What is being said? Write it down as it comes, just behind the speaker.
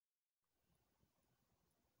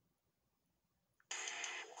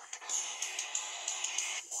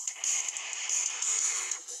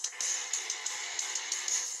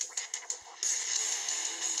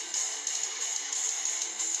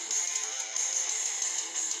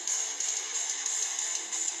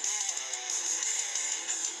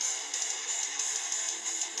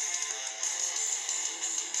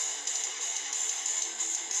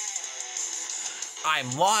I'm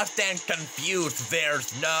lost and confused,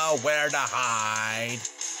 there's nowhere to hide.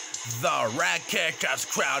 The red kick has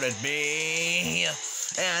crowded me,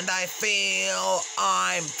 and I feel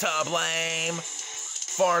I'm to blame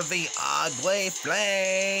for the ugly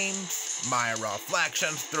flames. My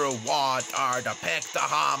reflections through water depict the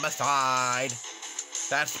homicide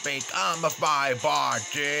that's become of my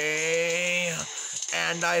body,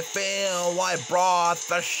 and I feel I brought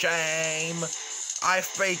the shame.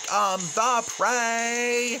 I've become the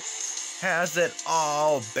prey. Has it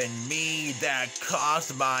all been me that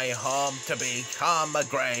caused my home to become a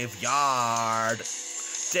graveyard?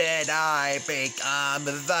 Did I become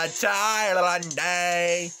the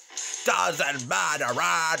tyranny? Doesn't matter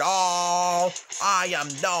at all. I am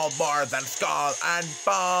no more than skull and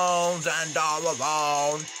bones, and all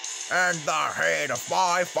alone in the heat of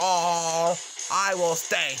my fall. I will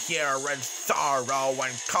stay here in sorrow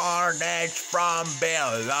and carnage from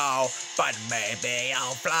below, but maybe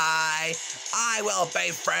I'll fly. I will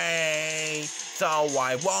be free, so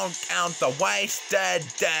I won't count the wasted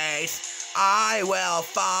days. I will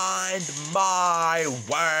find my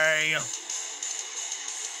way.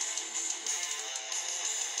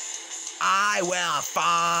 I will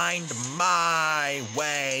find my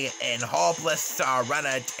way in hopeless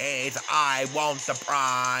serenities. I won't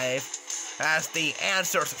deprive, as the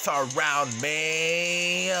answers surround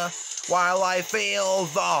me, while I feel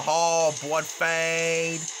the hope would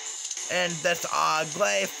fade in this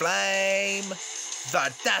ugly flame.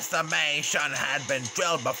 The decimation had been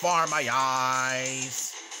drilled before my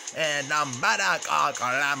eyes in a medical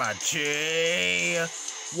calamity.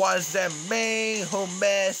 Was it me who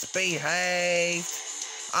misbehaved?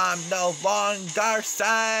 I'm no longer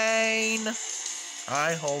sane.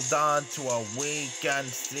 I hold on to a weekend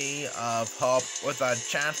sea of hope with a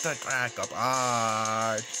chance to crack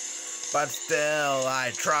apart. But still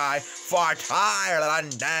I try for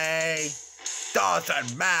tyranny.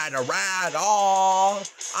 Doesn't matter at all.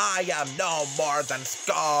 I am no more than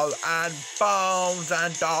skull and bones,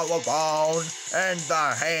 and all alone in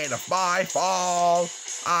the hate of my fall.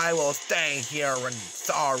 I will stay here in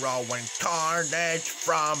sorrow and carnage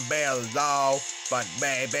from below, but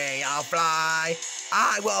maybe I'll fly.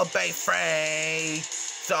 I will be free,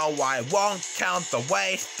 so I won't count the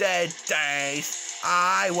wasted days.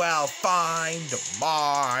 I will find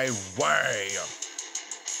my way.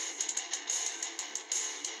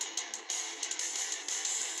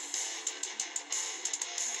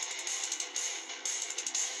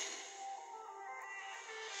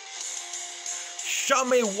 Show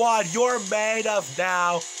me what you're made of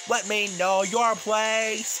now. Let me know your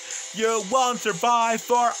place. You won't survive,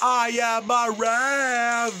 for I am a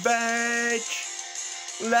ravage.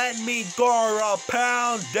 Let me gore a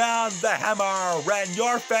pound down the hammer in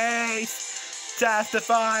your face.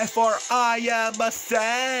 Testify, for I am a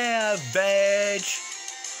savage.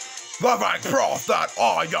 Living proof that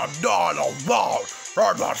I am not alone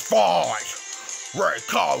in this fight.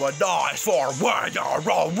 Recolonize, for we are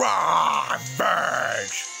a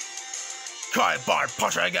ravage. Keep on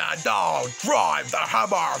pushing and don't drive the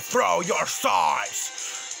hammer through your sides.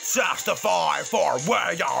 Testify, for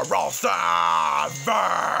we are all savage.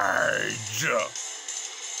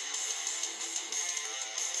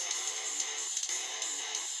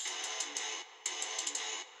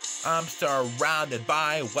 I'm surrounded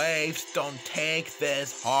by waves, don't take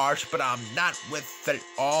this harsh, but I'm not with it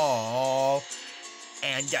all.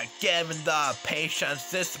 And yet given the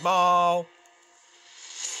patience is small,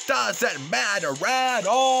 doesn't matter at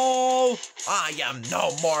all. I am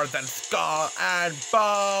no more than skull and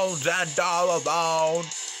bones, and all alone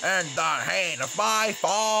in the hate of my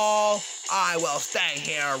fall. I will stay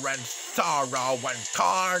here in sorrow and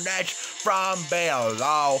carnage from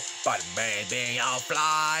below, but maybe I'll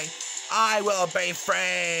fly. I will be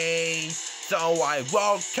free, so I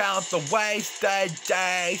won't count the wasted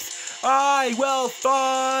days. I will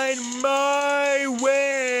find my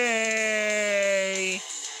way.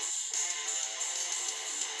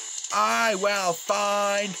 I will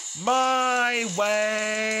find my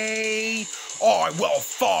way. I will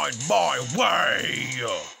find my way.